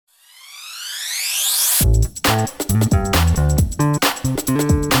Your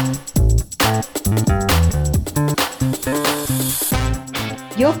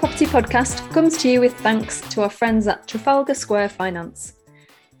Property Podcast comes to you with thanks to our friends at Trafalgar Square Finance,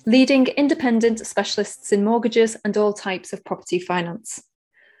 leading independent specialists in mortgages and all types of property finance.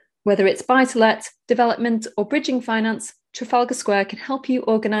 Whether it's buy-to-let, development or bridging finance, Trafalgar Square can help you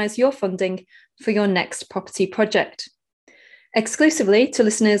organise your funding for your next property project. Exclusively to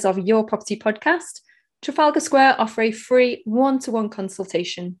listeners of Your Property Podcast, Trafalgar Square offer a free one-to-one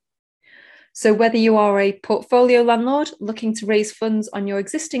consultation. So whether you are a portfolio landlord looking to raise funds on your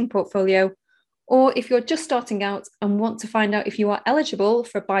existing portfolio, or if you're just starting out and want to find out if you are eligible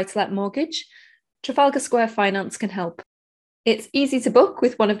for a buy-to-let mortgage, Trafalgar Square Finance can help. It's easy to book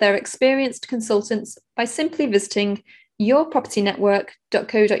with one of their experienced consultants by simply visiting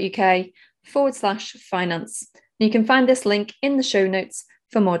yourpropertynetwork.co.uk/finance. You can find this link in the show notes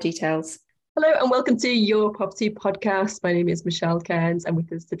for more details. Hello and welcome to Your Property Podcast. My name is Michelle Cairns and with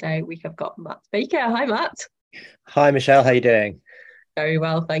us today we have got Matt Baker. Hi, Matt. Hi, Michelle. How are you doing? Very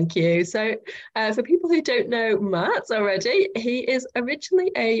well, thank you. So for people who don't know Matt already, he is originally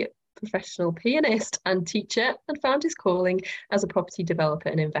a professional pianist and teacher and found his calling as a property developer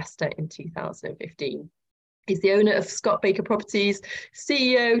and investor in 2015. He's the owner of Scott Baker Properties,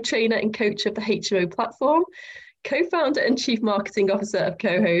 CEO, trainer and coach of the HMO platform, co-founder and chief marketing officer of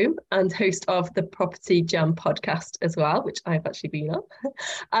CoHome and host of the Property Jam podcast as well, which I've actually been on,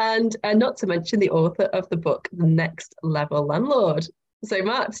 and not to mention the author of the book, The Next Level Landlord. So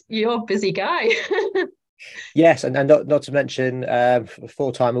Matt, you're a busy guy. Yes, and not to mention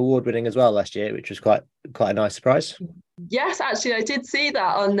full-time award winning as well last year, which was quite a nice surprise. Yes, actually, I did see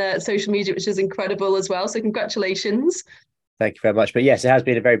that on social media, which is incredible as well. So congratulations. Thank you very much. But yes, it has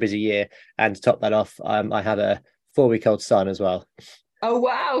been a very busy year. And to top that off, I have a 4-week-old son as well. Oh,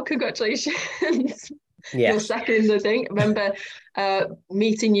 wow. Congratulations. Yes. Your second, I think. I remember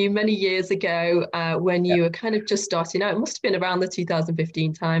meeting you many years ago when you were kind of just starting out. It must have been around the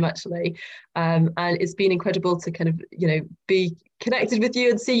 2015 time, actually. And it's been incredible to kind of, be connected with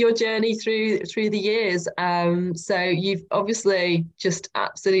you and see your journey through the years. So you've obviously just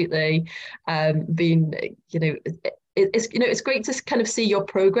absolutely been, it's great to kind of see your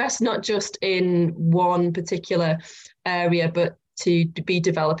progress, not just in one particular area, but to be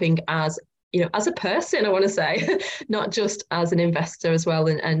developing as a person, I want to say, not just as an investor as well,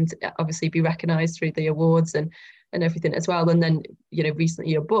 and obviously be recognised through the awards and everything as well. And then,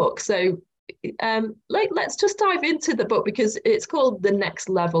 recently your book. So let's just dive into the book because it's called The Next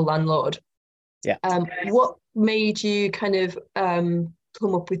Level Landlord. Yeah. What made you kind of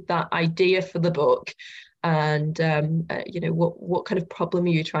come up with that idea for the book? And what kind of problem are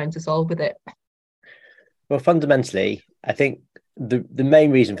you trying to solve with it? Well, fundamentally, I think the main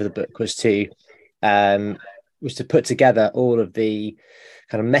reason for the book was to put together all of the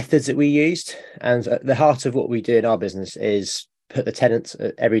kind of methods that we used, and at the heart of what we do in our business is put the tenants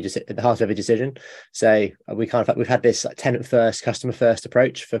at the heart of every decision. So we've had this tenant first, customer first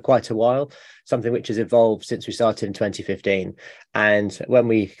approach for quite a while, something which has evolved since we started in 2015. And when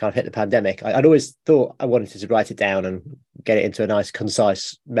we kind of hit the pandemic, I'd always thought I wanted to write it down and get it into a nice,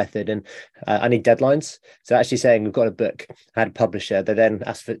 concise method. And I need deadlines. So actually saying we've got a book, I had a publisher, they then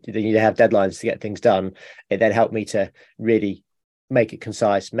asked for, you have deadlines to get things done. It then helped me to really make it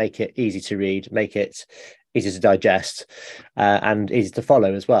concise, make it easy to read, make it easy to digest and easy to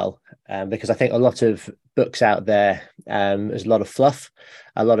follow as well, because I think a lot of books out there, there's a lot of fluff,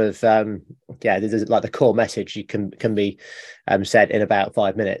 a lot of there's like the core message you can be said in about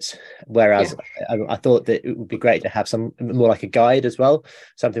 5 minutes, whereas I thought that it would be great to have some more like a guide as well,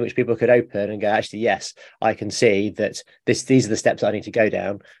 something which people could open and go, actually, yes, I can see that these are the steps I need to go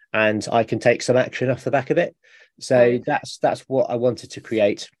down and I can take some action off the back of it. So that's what I wanted to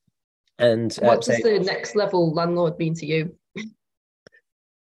create. And what does the next level landlord mean to you?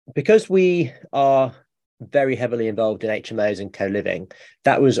 Because we are very heavily involved in HMOs and co-living,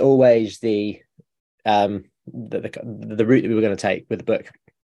 that was always the route that we were going to take with the book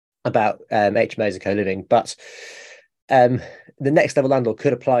about HMOs and co-living. But the next level landlord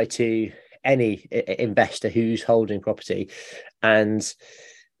could apply to any investor who's holding property, and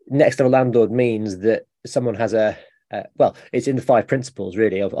next level landlord means that someone has it's in the 5 principles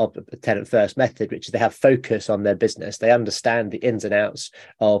really of the tenant first method, which is they have focus on their business. They understand the ins and outs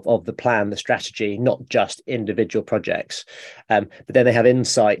of the plan, the strategy, not just individual projects. But then they have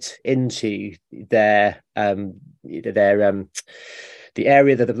insight into their the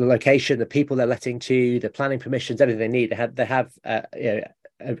area, the location, the people they're letting to, the planning permissions, everything they need. They have a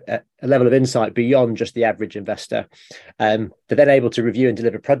level of insight beyond just the average investor. They're then able to review and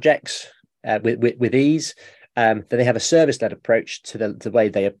deliver projects with ease. Then they have a service-led approach to the way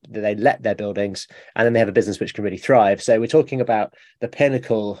they let their buildings, and then they have a business which can really thrive. So we're talking about the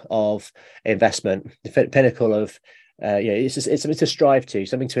pinnacle of investment, the pinnacle of it's something to strive to,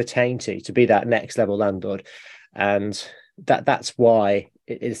 something to attain to be that next level landlord, and that's why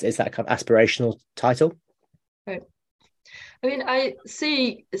it's that kind of aspirational title. Right. I mean, I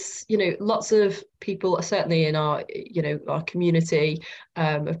see, lots of people, certainly in our, our community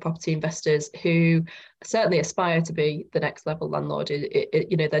of property investors, who certainly aspire to be the next level landlord.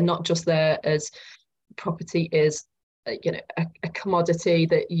 They're not just there as property is, a commodity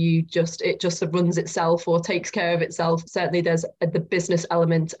that it just runs itself or takes care of itself. Certainly, there's the business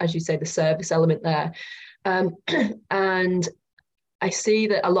element, as you say, the service element there, and I see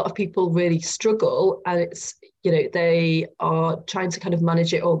that a lot of people really struggle, and it's, they are trying to kind of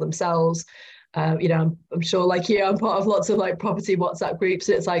manage it all themselves. I'm sure, like you, I'm part of lots of like property WhatsApp groups.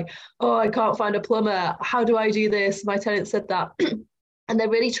 And it's like, oh, I can't find a plumber. How do I do this? My tenant said that. And they're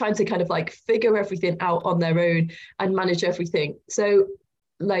really trying to kind of like figure everything out on their own and manage everything. So,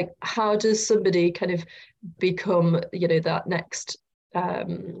 like, how does somebody kind of become, that next,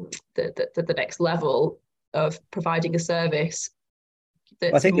 the next level of providing a service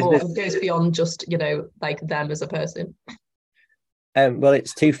that's more goes beyond just, like them as a person? Well,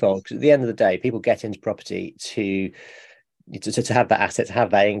 it's twofold, because at the end of the day, people get into property to have that asset, to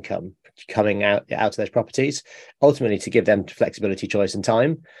have that income coming out of those properties, ultimately to give them flexibility, choice and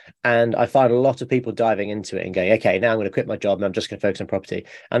time. And I find a lot of people diving into it and going, okay, now I'm going to quit my job and I'm just going to focus on property.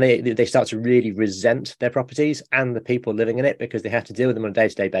 And they start to really resent their properties and the people living in it, because they have to deal with them on a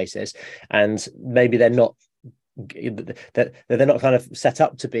day-to-day basis. And maybe they're not kind of set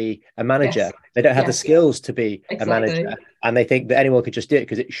up to be a manager. Yes. They don't have the skills to be a manager, and they think that anyone could just do it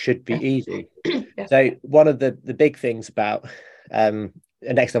because it should be easy. So one of the big things about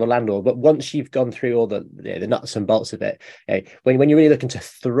a next level landlord, but once you've gone through all the nuts and bolts of it, when you're really looking to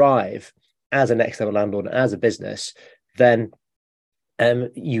thrive as a next level landlord, as a business, then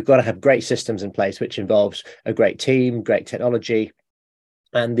you've got to have great systems in place, which involves a great team, great technology,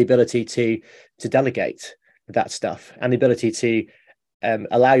 and the ability to delegate that stuff, and the ability to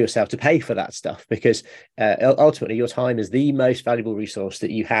allow yourself to pay for that stuff, because ultimately your time is the most valuable resource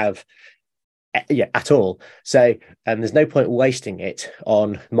that you have at all. So there's no point wasting it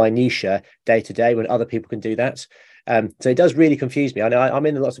on minutiae day to day when other people can do that. So it does really confuse me. I know I'm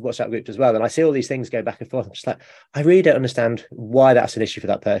in lots of WhatsApp groups as well, and I see all these things go back and forth. I'm just like, I really don't understand why that's an issue for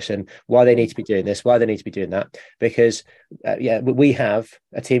that person, why they need to be doing this, why they need to be doing that, because we have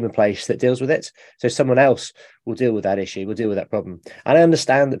a team in place that deals with it. So someone else will deal with that issue, will deal with that problem. And I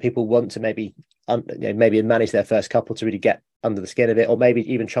understand that people want to maybe manage their first couple to really get under the skin of it, or maybe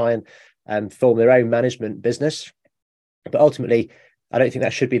even try and form their own management business. But ultimately, I don't think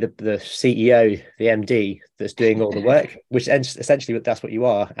that should be the CEO, the MD, that's doing all the work, which essentially that's what you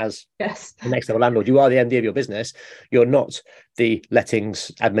are as the next level landlord. You are the MD of your business. You're not the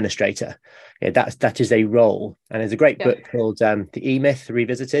lettings administrator. That is a role. And there's a great book called The E-Myth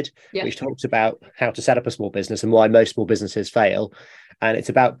Revisited, which talks about how to set up a small business and why most small businesses fail. And it's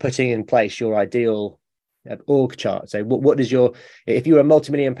about putting in place your ideal org chart. So what is if you're a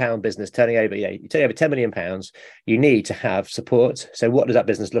multi-million pound business turning over 10 million pounds, you need to have support. So what does that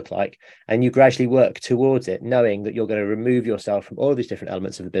business look like? And you gradually work towards it, knowing that you're going to remove yourself from all these different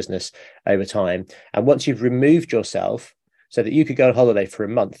elements of the business over time. And once you've removed yourself so that you could go on holiday for a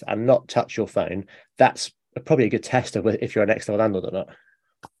month and not touch your phone, that's probably a good test of if you're a next level landlord or not.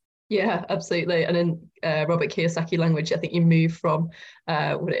 Yeah, absolutely. And in Robert Kiyosaki language, I think you move from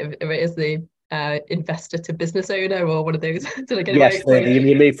whatever it is, the investor to business owner, or one of those. Did I get it right?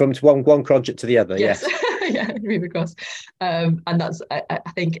 You move from one project to the other. Yes. Move across. And that's, I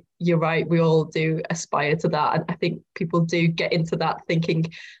think you're right. We all do aspire to that, and I think people do get into that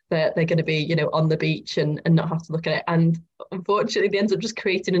thinking that they're going to be, on the beach and not have to look at it. And unfortunately, they end up just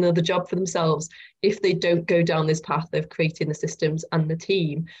creating another job for themselves if they don't go down this path of creating the systems and the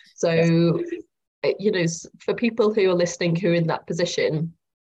team. So, for people who are listening who are in that position,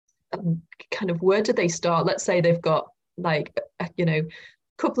 kind of where do they start? Let's say they've got like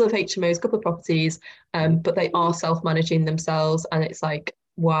couple of HMOs, couple of properties, but they are self-managing themselves, and it's like,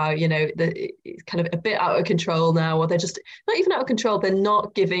 wow, it's kind of a bit out of control now, or they're just not even out of control. They're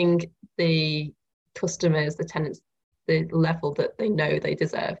not giving the customers, the tenants, the level that they know they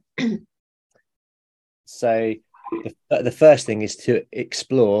deserve. So the first thing is to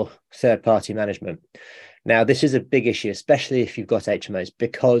explore third-party management. Now, this is a big issue, especially if you've got HMOs,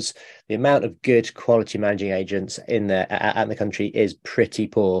 because the amount of good quality managing agents in the country is pretty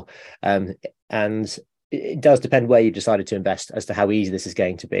poor. And it does depend where you decided to invest as to how easy this is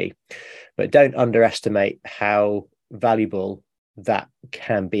going to be. But don't underestimate how valuable that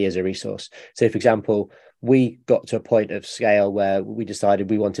can be as a resource. So, for example, we got to a point of scale where we decided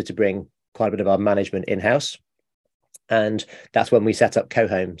we wanted to bring quite a bit of our management in-house. And that's when we set up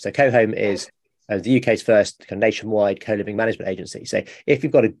CoHome. So CoHome is the UK's first kind of nationwide co-living management agency. So if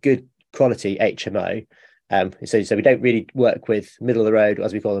you've got a good quality HMO, so we don't really work with middle of the road,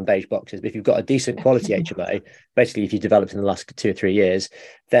 as we call them, beige boxes. But if you've got a decent quality HMO, basically if you developed in the last 2 or 3 years,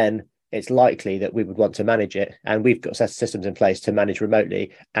 then it's likely that we would want to manage it. And we've got systems in place to manage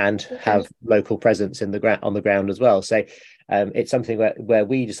remotely and have local presence on the ground as well. So it's something where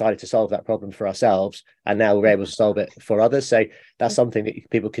we decided to solve that problem for ourselves, and now we're able to solve it for others. So that's something that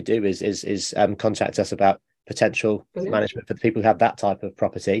people could do is contact us about potential management for the people who have that type of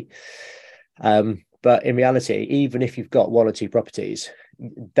property. But in reality, even if you've got 1 or 2 properties,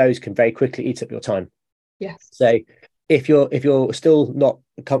 those can very quickly eat up your time. Yes. So if you're still not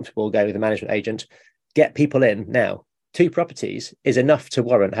comfortable going with a management agent, get people in now. 2 properties is enough to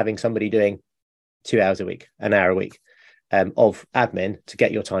warrant having somebody doing 2 hours a week, an hour a week of admin to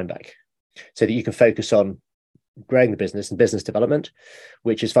get your time back, so that you can focus on growing the business and business development,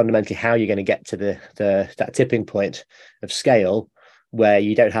 which is fundamentally how you're going to get to that tipping point of scale where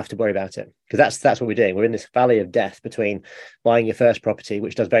you don't have to worry about it. Because that's what we're doing. We're in this valley of death between buying your first property,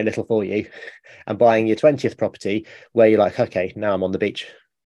 which does very little for you, and buying your 20th property where you're like, okay, now I'm on the beach.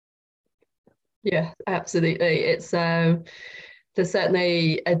 Yeah, absolutely. It's there's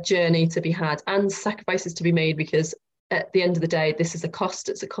certainly a journey to be had and sacrifices to be made, because at the end of the day, this is a cost.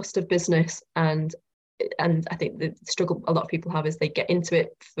 It's a cost of business, and I think the struggle a lot of people have is they get into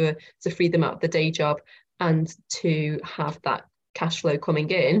it to free them out of the day job and to have that cash flow coming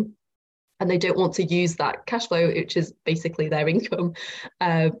in, and they don't want to use that cash flow, which is basically their income,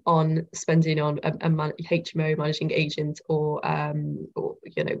 on spending on a HMO, managing agent, or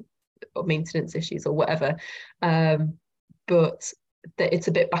or maintenance issues or whatever. But it's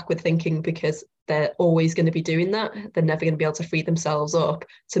a bit backward thinking, because they're always going to be doing that. They're never going to be able to free themselves up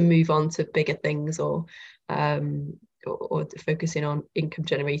to move on to bigger things, or focusing on income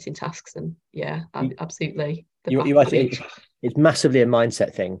generating tasks. And absolutely. You're right. It's massively a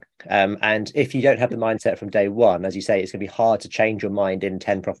mindset thing. And if you don't have the mindset from day one, as you say, it's going to be hard to change your mind in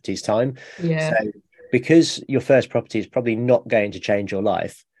 10 properties time. Yeah. So because your first property is probably not going to change your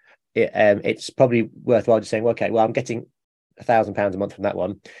life, it's probably worthwhile just saying, okay, well, I'm getting £1,000 a month from that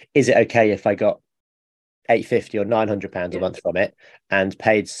one. Is it okay if I got £850 or £900 a month from it, and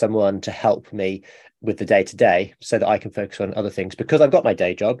paid someone to help me with the day-to-day, so that I can focus on other things? Because I've got my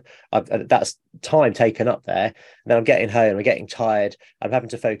day job, that's time taken up there, and then I'm getting home, I'm getting tired, I'm having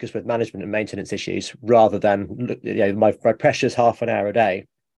to focus with management and maintenance issues, rather than my precious half an hour a day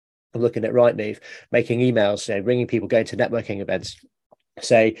I'm looking at Rightmove, making emails, ringing people, going to networking events.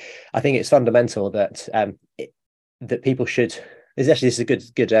 So I think it's fundamental that that people should. This is a good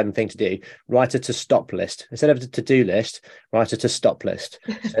thing to do. Write a to stop list instead of a to-do list. Write a to stop list.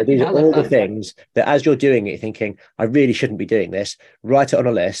 So these are all the things that, as you're doing it, you're thinking, I really shouldn't be doing this. Write it on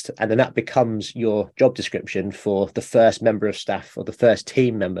a list, and then that becomes your job description for the first member of staff or the first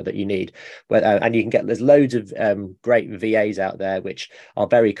team member that you need. And you can get, there's loads of great VAs out there which are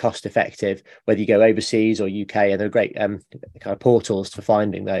very cost effective, whether you go overseas or UK, and they're great kind of portals for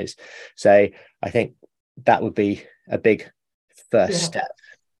finding those. So I think that would be a big first step.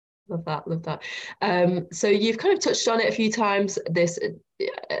 Love that. So you've kind of touched on it a few times, this,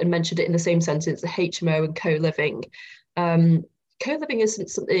 and mentioned it in the same sentence, the HMO and co-living. Co-living isn't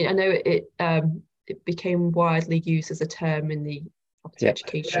something, I know it became widely used as a term in the property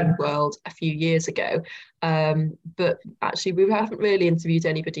education world a few years ago, but actually we haven't really interviewed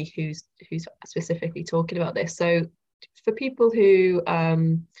anybody who's specifically talking about this. So for people who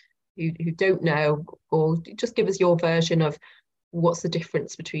don't know, or just give us your version of what's the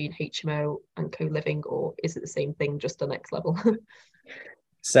difference between HMO and co-living, or is it the same thing, just the next level?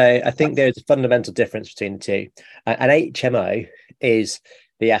 So I think there's a fundamental difference between the two. An HMO is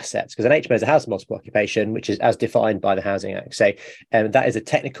the assets, because an HMO is a house of multiple occupation, which is as defined by the Housing Act. So that is a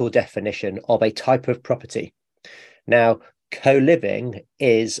technical definition of a type of property. Now, co-living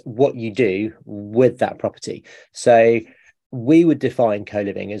is what you do with that property. So we would define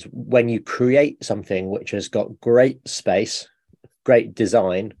co-living as when you create something which has got great space, great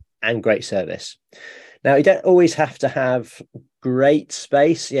design, and great service. Now, you don't always have to have great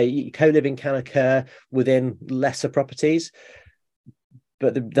space. Co-living can occur within lesser properties,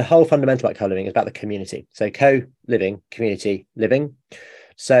 but the whole fundamental about co-living is about the community. So co-living, community living.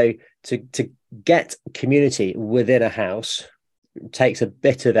 So to get community within a house takes a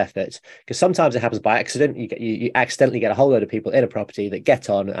bit of effort, because sometimes it happens by accident. You accidentally get a whole load of people in a property that get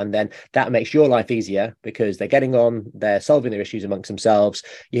on, and then that makes your life easier because they're getting on, they're solving their issues amongst themselves.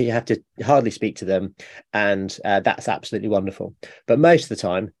 You have to hardly speak to them, and that's absolutely wonderful. But most of the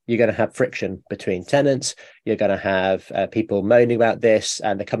time, you're going to have friction between tenants. You're going to have people moaning about this,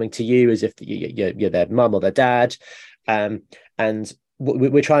 and they're coming to you as if you're their mum or their dad, and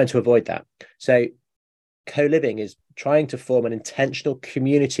we're trying to avoid that. So co-living is trying to form an intentional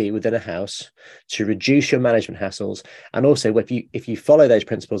community within a house to reduce your management hassles. And also, if you follow those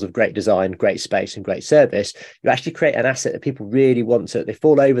principles of great design, great space, and great service, you actually create an asset that people really want to, they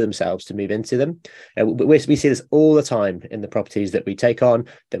fall over themselves to move into them. We see this all the time in the properties that we take on,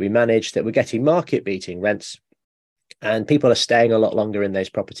 that we manage, that we're getting market beating rents. And people are staying a lot longer in those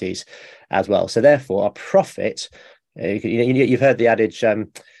properties as well. So therefore, our profit, you've heard the adage, so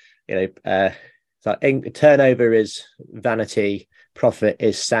turnover is vanity, profit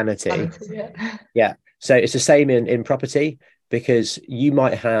is sanity. Yeah. So it's the same in property, because you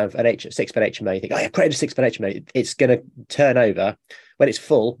might have an 6-bed HMO. You think, I've created a 6-bed HMO. It's going to turn over. When it's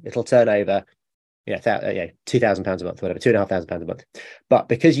full, it'll turn over, £2,000 a month, whatever, £2,500 a month. But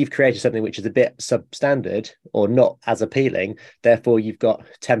because you've created something which is a bit substandard or not as appealing, therefore you've got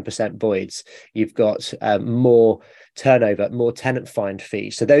 10% voids. You've got more turnover, more tenant find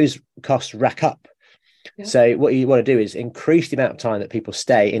fees. So those costs rack up. Yeah. So what you want to do is increase the amount of time that people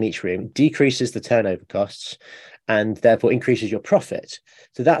stay in each room, decreases the turnover costs, and therefore increases your profit.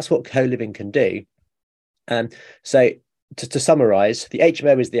 So that's what co-living can do. So to summarize, the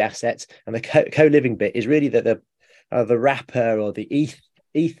HMO is the asset, and the co-living bit is really the wrapper or the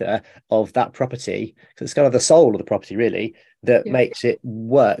ether of that property. So it's kind of the soul of the property, really, that makes it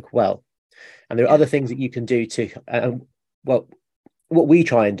work well. And there are other things that you can do to, what we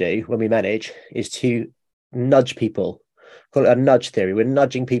try and do when we manage is to nudge people, call it a nudge theory. We're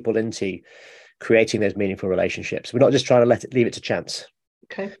nudging people into creating those meaningful relationships. We're not just trying to leave it to chance.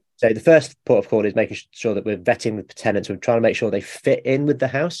 Okay. So the first port of call is making sure that we're vetting the tenants. We're trying to make sure they fit in with the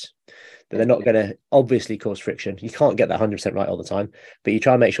house, that they're not going to obviously cause friction. You can't get that 100% right all the time, but you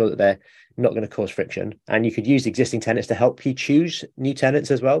try and make sure that they're not going to cause friction. And you could use existing tenants to help you choose new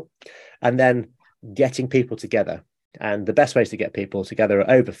tenants as well. And then getting people together. And the best ways to get people together are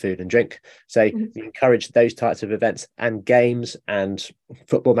over food and drink. So we encourage those types of events and games and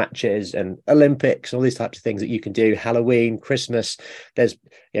football matches and Olympics, all these types of things that you can do. Halloween, Christmas. There's,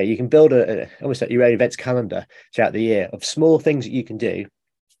 you can build almost like your own events calendar throughout the year of small things that you can do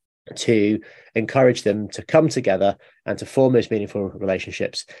to encourage them to come together and to form those meaningful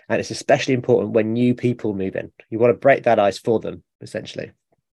relationships. And it's especially important when new people move in. You want to break that ice for them, essentially.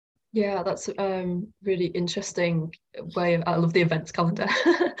 Yeah, that's really interesting way. I love the events calendar.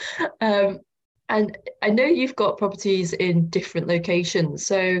 And I know you've got properties in different locations.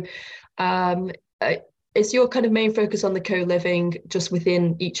 So is your kind of main focus on the co-living just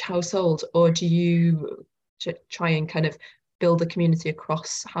within each household, or do you try and kind of build a community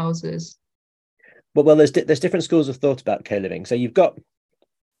across houses? Well, there's different schools of thought about co-living. So you've got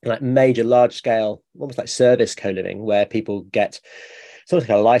like major, large scale, almost like service co-living, where people get sort of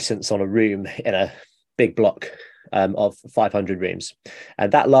like a license on a room in a big block of 500 rooms.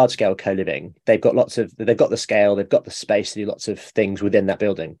 And that large scale co-living, they've got the scale, they've got the space to do lots of things within that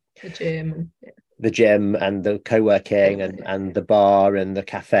building. The gym and the co-working and the bar and the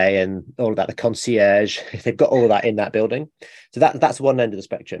cafe and all of that, the concierge, they've got all of that in that building. So that's one end of the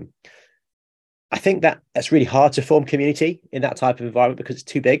spectrum. I think that's really hard to form community in that type of environment because it's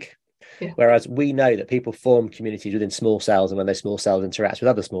too big. Yeah. Whereas we know that people form communities within small cells, and when those small cells interact with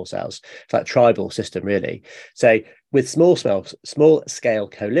other small cells, it's like a tribal system, really. So with small scale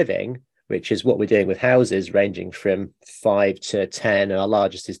co-living, which is what we're doing with houses ranging from 5 to 10, and our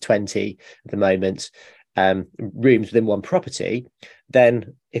largest is 20 at the moment, rooms within one property,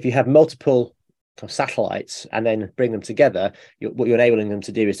 then if you have multiple satellites and then bring them together, what you're enabling them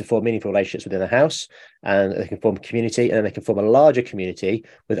to do is to form meaningful relationships within a house, and they can form community, and then they can form a larger community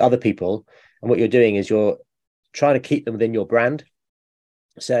with other people. And what you're doing is you're trying to keep them within your brand.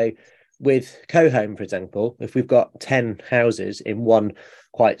 So with Co-Home, for example, if we've got 10 houses in one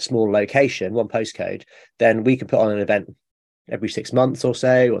quite small location, one postcode, then we can put on an event every 6 months or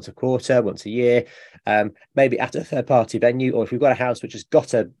so, once a quarter, once a year, maybe at a third-party venue, or if we've got a house which has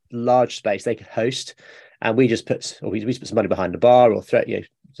got a large space they could host, and we just put some money behind the bar, or throw a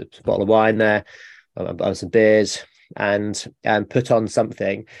bottle of wine there, and some beers, and put on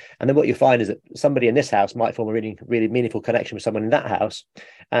something. And then what you find is that somebody in this house might form a really, really meaningful connection with someone in that house,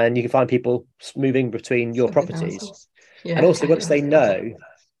 and you can find people moving between your properties. Yeah. And also, once they know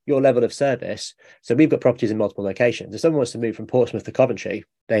your level of service. So we've got properties in multiple locations. If someone wants to move from Portsmouth to Coventry,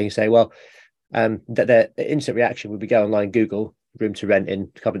 they can say, well, that their instant reaction would be go online, Google room to rent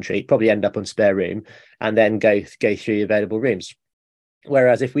in Coventry, probably end up on Spare Room, and then go through available rooms.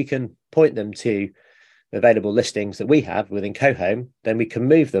 Whereas if we can point them to available listings that we have within Cohome, then we can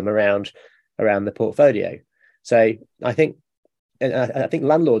move them around the portfolio. So I think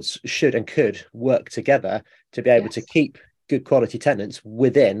landlords should and could work together to be able to keep good quality tenants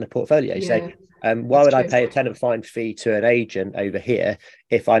within a portfolio. Yeah. So why would I pay a tenant find fee to an agent over here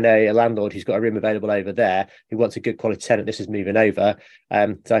if I know a landlord who's got a room available over there who wants a good quality tenant, this is moving over,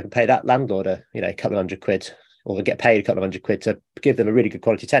 so I can pay that landlord a couple of £100 or get paid a couple of £100 to give them a really good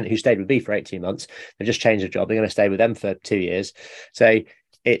quality tenant who stayed with me for 18 months. They've just changed their job. They're going to stay with them for 2 years. So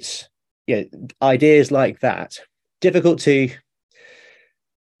it's ideas like that, difficult to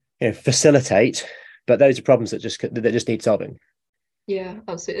facilitate, but those are problems that just need solving. Yeah,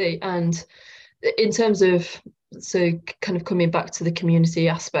 absolutely. And in terms of, so kind of coming back to the community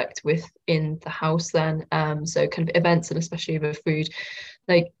aspect within the house then, so kind of events and especially with food,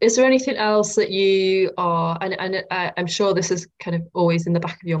 like, is there anything else that you are, and I'm sure this is kind of always in the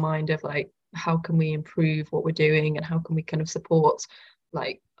back of your mind of like, how can we improve what we're doing and how can we kind of support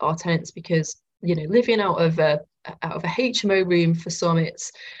like our tenants? Because, living out of a HMO room for some,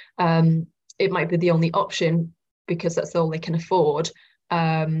 it might be the only option because that's all they can afford.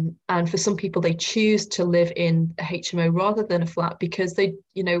 And for some people, they choose to live in a HMO rather than a flat because they,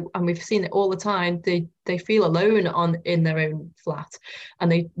 and we've seen it all the time, they feel alone in their own flat and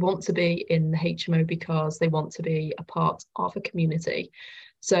they want to be in the HMO because they want to be a part of a community.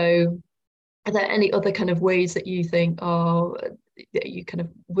 So are there any other kind of ways that you think, that you kind of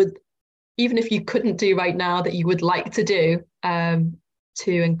would, even if you couldn't do right now, that you would like to do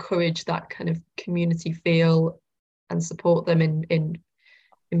to encourage that kind of community feel and support them in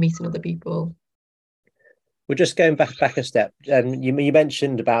meeting other people? We're just going back a step. You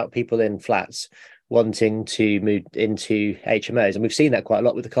mentioned about people in flats wanting to move into HMOs, and we've seen that quite a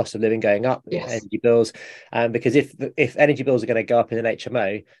lot with the cost of living going up, energy bills. Because if energy bills are going to go up in an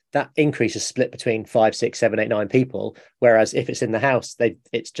HMO, that increase is split between 5, 6, 7, 8, 9 people. Whereas if it's in the house,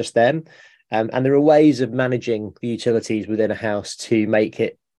 it's just them. And there are ways of managing the utilities within a house to make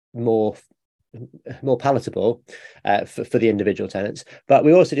it more palatable for the individual tenants. But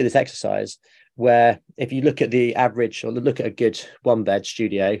we also do this exercise where if you look at the average, or look at a good 1-bed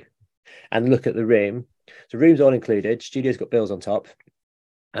studio and look at the room, so room's all included, studio's got bills on top.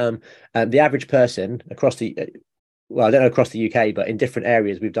 The average person across the I don't know across the UK, but in different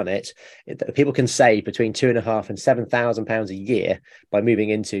areas we've done it, people can save between £2,500 and £7,000 a year by moving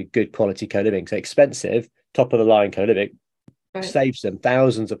into good quality co-living. So expensive, top of the line co-living saves them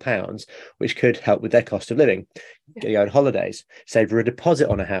thousands of pounds, which could help with their cost of living. Go on holidays, save for a deposit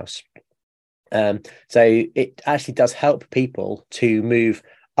on a house. So it actually does help people to move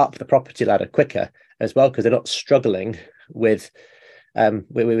up the property ladder quicker as well, because they're not struggling with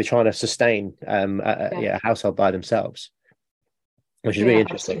we were trying to sustain a household by themselves, which is really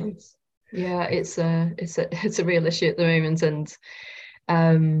interesting. Absolutely. Yeah, it's a real issue at the moment, and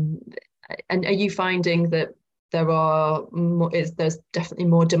are you finding that there's definitely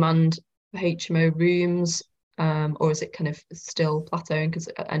more demand for HMO rooms, or is it kind of still plateauing? Because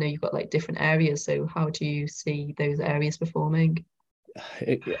I know you've got like different areas, so how do you see those areas performing?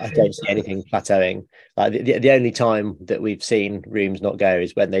 I don't see anything plateauing. Like the only time that we've seen rooms not go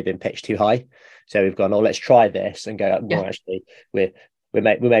is when they've been pitched too high. So we've gone, let's try this and go up more. Actually, we're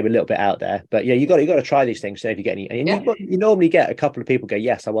maybe a little bit out there, but you got to try these things. So if you get any, and you normally get a couple of people go,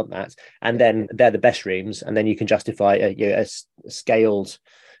 yes, I want that, and then they're the best rooms, and then you can justify a scaled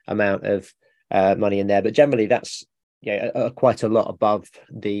amount of money in there. But generally, that's quite a lot above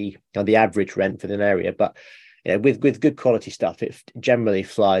the average rent for an area, but. With good quality stuff, it generally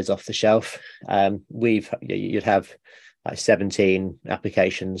flies off the shelf. You'd have like 17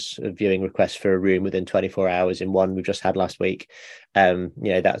 applications of viewing requests for a room within 24 hours in one we've just had last week.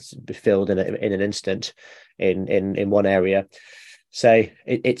 That's filled in an instant in one area. So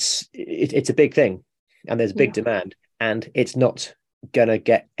it's a big thing, and there's big demand, and it's not gonna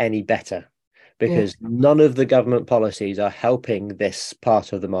get any better. Because none of the government policies are helping this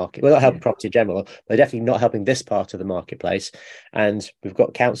part of the market. Well, not helping property in general, they're definitely not helping this part of the marketplace. And we've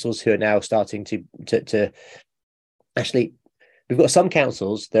got councils who are now starting to actually, we've got some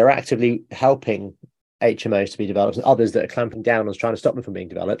councils that are actively helping HMOs to be developed, and others that are clamping down on trying to stop them from being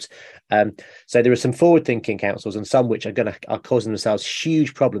developed. So there are some forward-thinking councils, and some which are causing themselves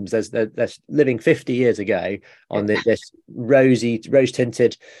huge problems. There's living 50 years ago on this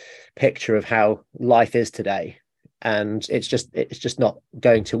rose-tinted picture of how life is today, and it's just not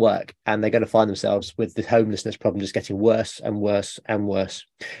going to work, and they're going to find themselves with the homelessness problem just getting worse and worse and worse,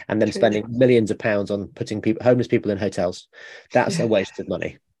 and then spending millions of pounds on putting homeless people in hotels. That's a waste of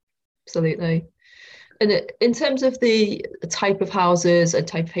money. Absolutely. And in terms of the type of houses and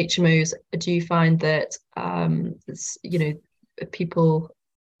type of HMOs, do you find that people,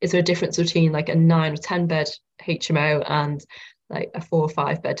 is there a difference between like a 9 or 10 bed HMO and like a 4 or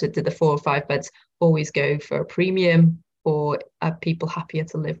 5 bed? Did the 4 or 5 beds always go for a premium, or are people happier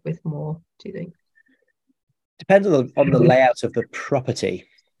to live with more, do you think? Depends on the layout of the property.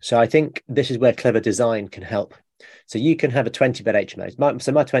 So I think this is where clever design can help. So you can have a 20-bed HMO.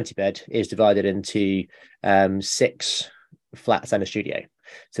 So my 20-bed is divided into 6 flats and a studio.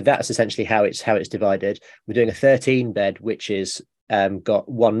 So that's essentially how it's divided. We're doing a 13-bed, which is got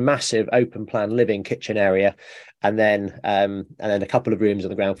one massive open plan living kitchen area, and then a couple of rooms on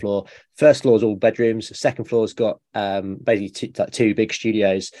the ground floor. First floor is all bedrooms. Second floor's got basically two big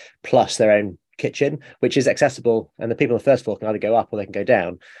studios plus their own kitchen, which is accessible, and the people on the first floor can either go up or they can go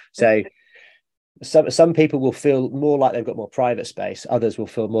down. So some people will feel more like they've got more private space. Others will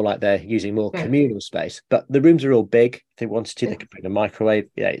feel more like they're using more communal space. But the rooms are all big. If they wanted to, they could bring a microwave.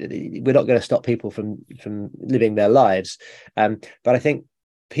 We're not going to stop people from living their lives. But I think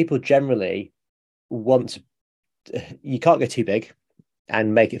people generally want. You can't go too big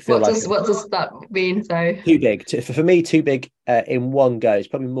and make it feel what does that mean? So too big. For me, too big in one go is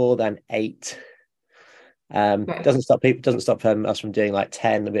probably more than 8. Doesn't stop us from doing like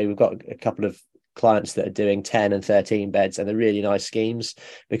 10. I mean, we've got a couple of clients that are doing 10 and 13 beds, and they're really nice schemes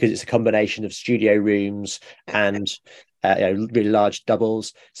because it's a combination of studio rooms and really large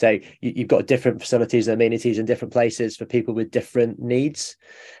doubles. So you've got different facilities and amenities in different places for people with different needs.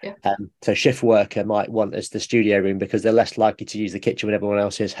 So shift worker might want the studio room because they're less likely to use the kitchen when everyone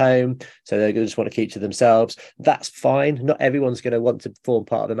else is home, so they just want to keep to themselves. That's fine. Not everyone's going to want to form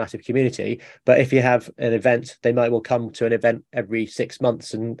part of a massive community, but if you have an event, they might well come to an event every 6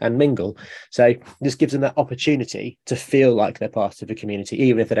 months and mingle. So this gives them that opportunity to feel like they're part of a community,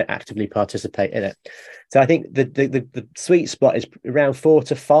 even if they don't actively participate in it. So I think the sweet spot is around 4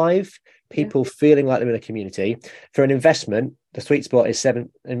 to 5 people feeling like they're in a community. For an investment, the sweet spot is 7,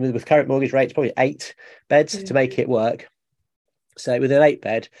 and with current mortgage rates, probably 8 beds to make it work. So with an 8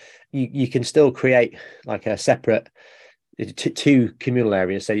 bed, you can still create like a separate 2 communal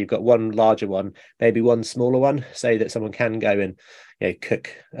areas. So you've got one larger one, maybe one smaller one, so that someone can go and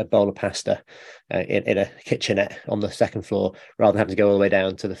cook a bowl of pasta in a kitchenette on the second floor rather than having to go all the way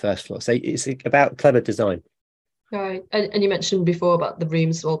down to the first floor. So it's about clever design. Right. And you mentioned before about the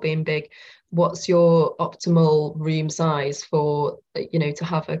rooms all being big. What's your optimal room size for, to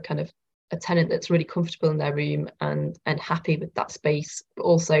have a kind of a tenant that's really comfortable in their room and happy with that space, but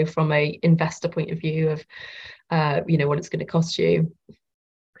also from a investor point of view of, what it's going to cost you?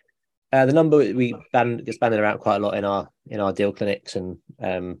 The number we gets banded around quite a lot in our deal clinics and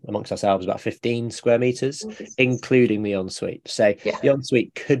amongst ourselves, about 15 square meters, including the ensuite. So the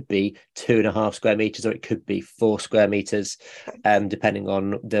ensuite could be 2.5 square meters, or it could be 4 square meters, depending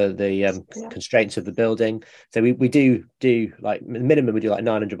on the constraints of the building. So we do like minimum, we do like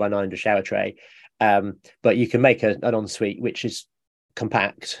 900 by 900 shower tray, but you can make an ensuite which is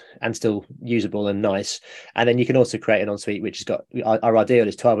compact and still usable and nice, and then you can also create an ensuite which has got, our ideal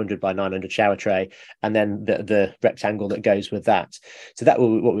is 1200 by 900 shower tray, and then the rectangle that goes with that. So that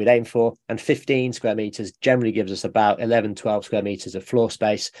will what we'd aim for. And 15 square meters generally gives us about 11-12 square meters of floor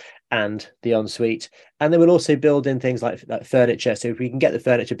space and the ensuite. And then we'll also build in things like furniture. So if we can get the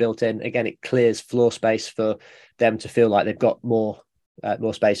furniture built in, again, it clears floor space for them to feel like they've got more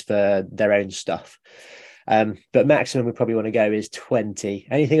space for their own stuff. But maximum we probably want to go is 20.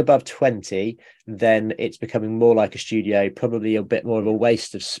 Anything above 20, then it's becoming more like a studio, probably a bit more of a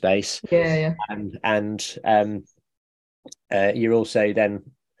waste of space. And you're also then,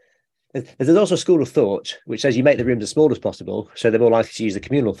 there's also a school of thought which says you make the rooms as small as possible, so they're more likely to use the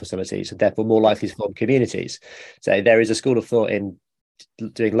communal facilities and therefore more likely to form communities. So there is a school of thought in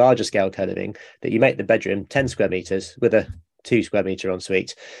doing larger scale co-living that you make the bedroom 10 square meters with a 2 square meter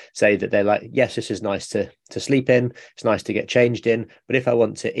ensuite, so that they're like, yes, this is nice to sleep in, it's nice to get changed in, but if I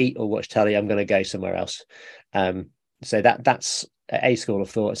want to eat or watch telly, I'm going to go somewhere else. So that's a school of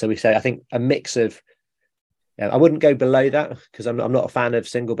thought. So we say, I think a mix of, I wouldn't go below that because I'm not a fan of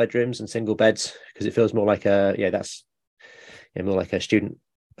single bedrooms and single beds, because it feels more like that's more like a student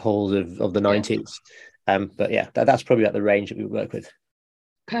halls of the 90s. But that's probably about the range that we work with.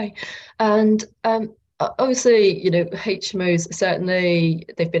 Okay. And obviously, HMOs, certainly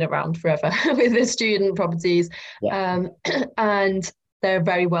they've been around forever with the student properties. And they're a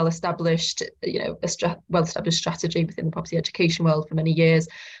very well established, well established strategy within the property education world for many years.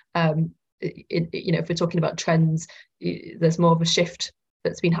 If we're talking about trends, there's more of a shift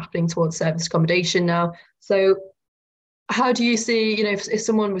that's been happening towards service accommodation now. So how do you see, if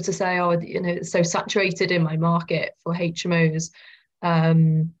someone were to say, oh, it's so saturated in my market for HMOs,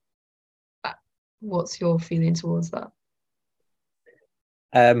 what's your feeling towards that?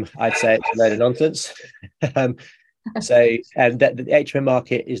 I'd say it's a load of nonsense. The HMO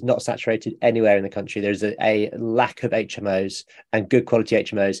market is not saturated anywhere in the country. There's a lack of HMOs and good quality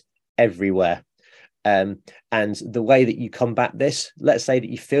HMOs everywhere. And the way that you combat this, let's say that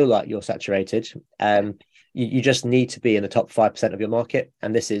you feel like you're saturated, you just need to be in the top 5% of your market.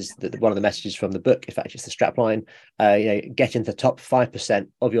 And this is one of the messages from the book. In fact, it's the strapline. Get into the top 5%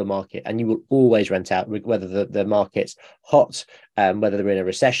 of your market, and you will always rent out, whether the market's hot, whether they're in a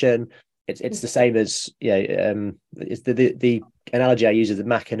recession. It's the same as it's the analogy I use is a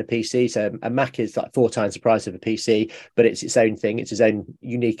Mac and a PC. So a Mac is like 4 times the price of a PC, but it's its own thing. It has its own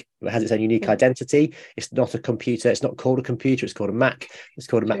unique identity. It's not a computer. It's not called a computer. It's called a Mac. It's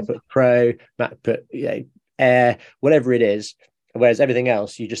called a MacBook Pro, MacBook Air, whatever it is. Whereas everything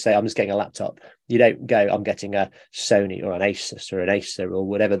else, you just say, I'm just getting a laptop. You don't go, I'm getting a Sony or an Asus or an Acer or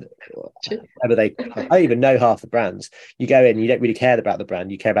whatever I don't even know half the brands. You go in, you don't really care about the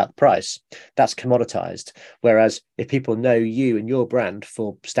brand, you care about the price. That's commoditized. Whereas if people know you and your brand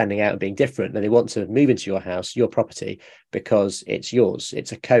for standing out and being different, then they want to move into your house, your property, because it's yours.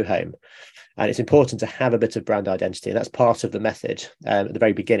 It's a co-home. And it's important to have a bit of brand identity. And that's part of the method at the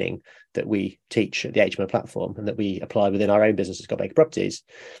very beginning that we teach at the HMO platform and that we apply within our own business as Godmaker Properties.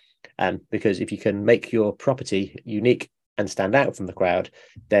 Because if you can make your property unique and stand out from the crowd,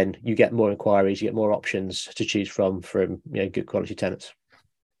 then you get more inquiries, you get more options to choose from good quality tenants.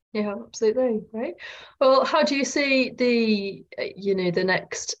 Yeah, absolutely. Right. Well, how do you see the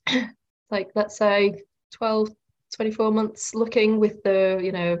next, let's say 12-24 months looking with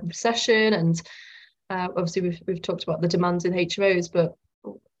the recession, and obviously we've talked about the demands in HMOs, but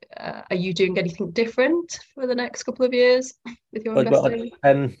are you doing anything different for the next couple of years with your investing?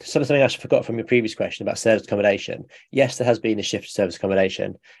 Something I forgot from your previous question about service accommodation. Yes, there has been a shift to service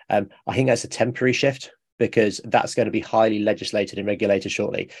accommodation. I think that's a temporary shift, because that's going to be highly legislated and regulated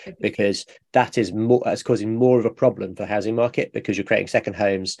shortly, because that's causing more of a problem for the housing market, because you're creating second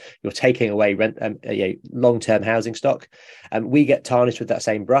homes, you're taking away long-term housing stock. We get tarnished with that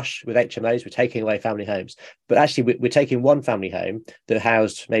same brush with HMOs. We're taking away family homes, but actually we're taking one family home that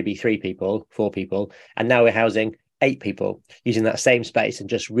housed maybe 3 people, 4 people, and now we're housing 8 people using that same space and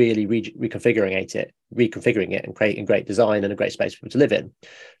just really reconfiguring it and creating great design and a great space for people to live in.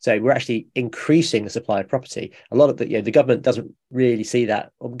 So we're actually increasing the supply of property. A lot of the government doesn't really see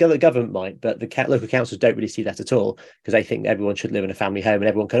that, or the government might, but the local councils don't really see that at all, because they think everyone should live in a family home and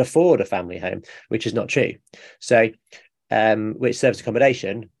everyone can afford a family home, which is not true. So with service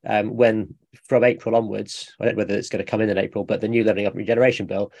accommodation, when from April onwards, I don't know whether it's going to come in April, but the new Levelling Up and Regeneration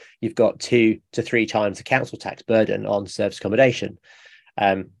Bill, you've got 2 to 3 times the council tax burden on service accommodation.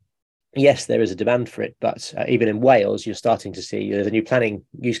 Yes, there is a demand for it, but even in Wales, you're starting to see there's a new planning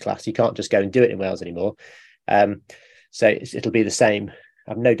use class. You can't just go and do it in Wales anymore. So it'll be the same.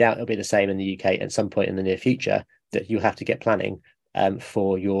 I've no doubt it'll be the same in the UK at some point in the near future, that you'll have to get planning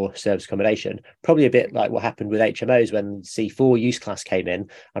for your service accommodation. Probably a bit like what happened with HMOs when C4 use class came in.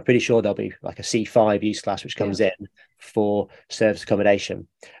 I'm pretty sure there'll be like a C5 use class which comes in for service accommodation,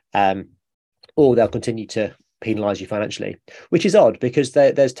 or they'll continue to penalise you financially, which is odd, because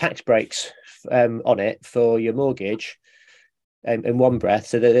there's tax breaks on it for your mortgage in one breath,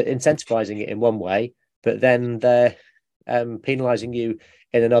 so they're incentivising it in one way, but then they're penalising you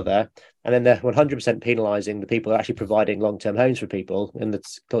in another, and then they're 100% penalising the people who are actually providing long-term homes for people. And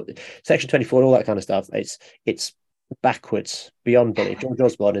that's Section 24, all that kind of stuff. It's backwards, beyond belief. George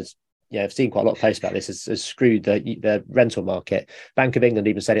Osborne is, I've seen quite a lot of posts about this, has screwed the rental market. Bank of England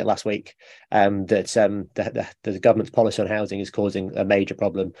even said it last week, that the government's policy on housing is causing a major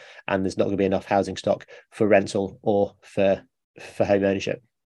problem, and there's not going to be enough housing stock for rental or for home ownership.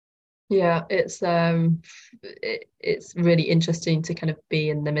 Yeah, it's really interesting to kind of be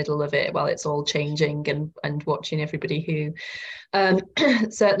in the middle of it while it's all changing, and watching everybody who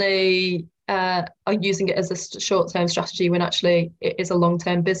certainly are using it as a short-term strategy when actually it is a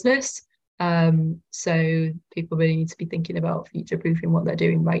long-term business. So people really need to be thinking about future-proofing what they're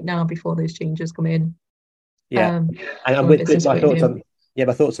doing right now before those changes come in. Yeah, and with my thoughts on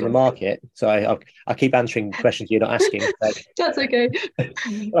my thoughts on the market. So I keep answering questions you're not asking. That's okay.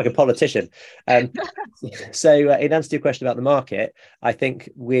 Like a politician. So in answer to your question about the market, I think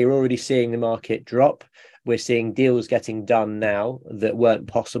we're already seeing the market drop. we're seeing deals getting done now that weren't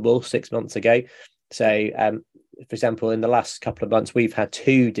possible 6 months ago. So, for example, in the last couple of months, we've had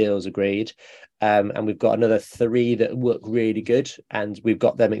 2 deals agreed, and we've got another 3 that look really good, and we've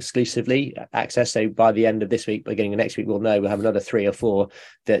got them exclusively access. So by the end of this week, beginning of next week, we'll know we'll have another 3 or 4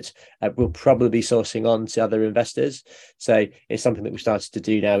 that we'll probably be sourcing on to other investors. So it's something that we started to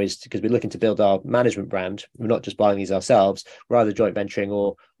do now, is because we're looking to build our management brand. We're not just buying these ourselves, we're either joint venturing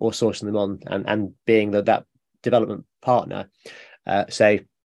or sourcing them on and being that development partner. So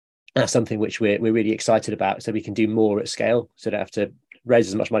that's something which we're really excited about, so we can do more at scale, so don't have to raise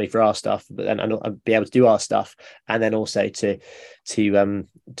as much money for our stuff, but and be able to do our stuff, and then also to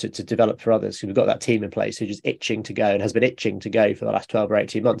develop for others. So we've got that team in place who's just itching to go, and has been itching to go for the last 12 or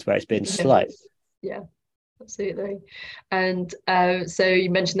 18 months, where it's been slow. Yeah, absolutely. And so you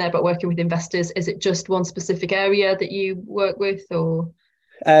mentioned there about working with investors. Is it just one specific area that you work with, or?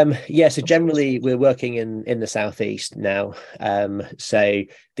 So generally we're working in the southeast now. So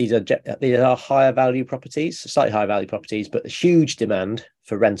these are higher value properties, slightly higher value properties, but huge demand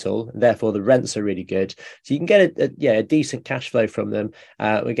for rental, and therefore the rents are really good. So you can get a decent cash flow from them.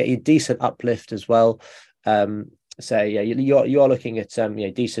 We get you decent uplift as well. So yeah, you are looking at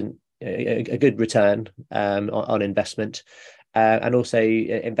decent, a good return on investment. And also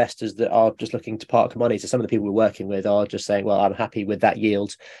investors that are just looking to park money. So some of the people we're working with are just saying, well, I'm happy with that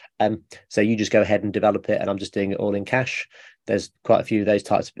yield. So you just go ahead and develop it, and I'm just doing it all in cash. There's quite a few of those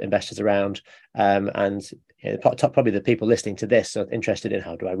types of investors around. And probably the people listening to this are interested in,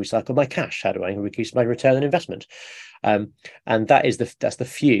 how do I recycle my cash? How do I reduce my return on investment? And that's the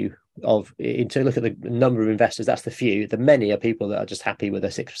few of, to look at the number of investors, that's the few. The many are people that are just happy with a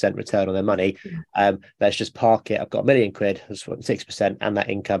 6% return on their money. Let's just park it. I've got £1 million, that's 6% and that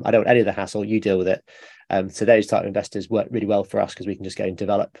income. I don't want any of the hassle, you deal with it. So those type of investors work really well for us, because we can just go and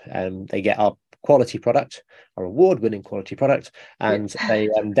develop, and they get our quality product, our award-winning quality product, and they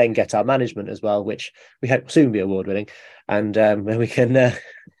then get our management as well, which we hope will soon be award-winning, and then we can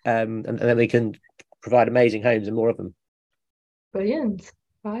and then we can provide amazing homes and more of them. Brilliant.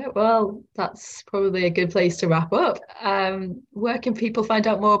 Right, well, that's probably a good place to wrap up. Where can people find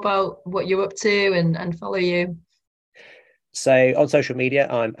out more about what you're up to and follow you? So on social media,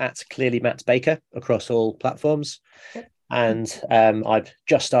 I'm at Clearly Matt Baker across all platforms. Yep. And I've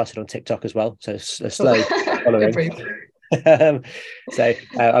just started on TikTok as well, so a slow following. So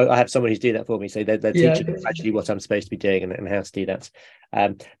I have someone who's doing that for me, so they're teaching me actually what I'm supposed to be doing and how to do that.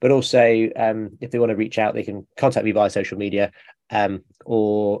 But also, if they want to reach out, they can contact me via social media,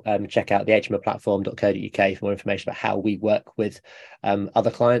 or check out the hmoplatform.co.uk for more information about how we work with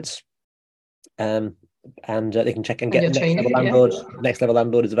other clients. And they can check and get Next Level Landlord. Next Level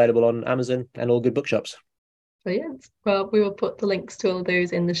Landlord is available on Amazon and all good bookshops. Brilliant. Well, we will put the links to all of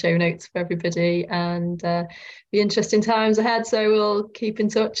those in the show notes for everybody, and the interesting times ahead. So we'll keep in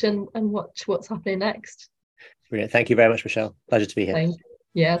touch and watch what's happening next. Brilliant. Thank you very much, Michelle. Pleasure to be here.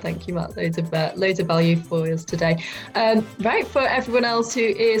 Thank you, Matt. Loads of value for us today. Right, for everyone else who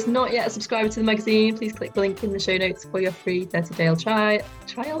is not yet a subscriber to the magazine, please click the link in the show notes for your free 30-day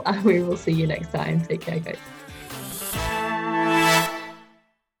trial, and we will see you next time. Take care, guys.